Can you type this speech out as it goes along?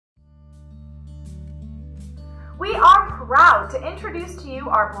We are proud to introduce to you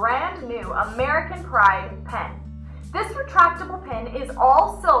our brand new American Pride pen. This retractable pen is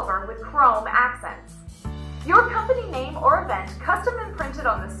all silver with chrome accents. Your company name or event custom imprinted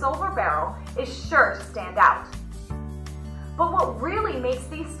on the silver barrel is sure to stand out. But what really makes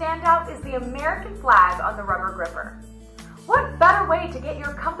these stand out is the American flag on the rubber gripper. What better way to get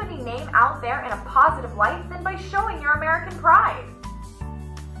your company name out there in a positive light than by showing your American pride?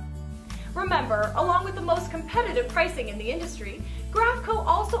 Remember, along with the most competitive pricing in the industry, Graphco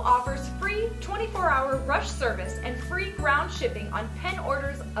also offers free 24-hour rush service and free ground shipping on pen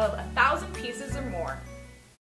orders of 1,000 pieces or more.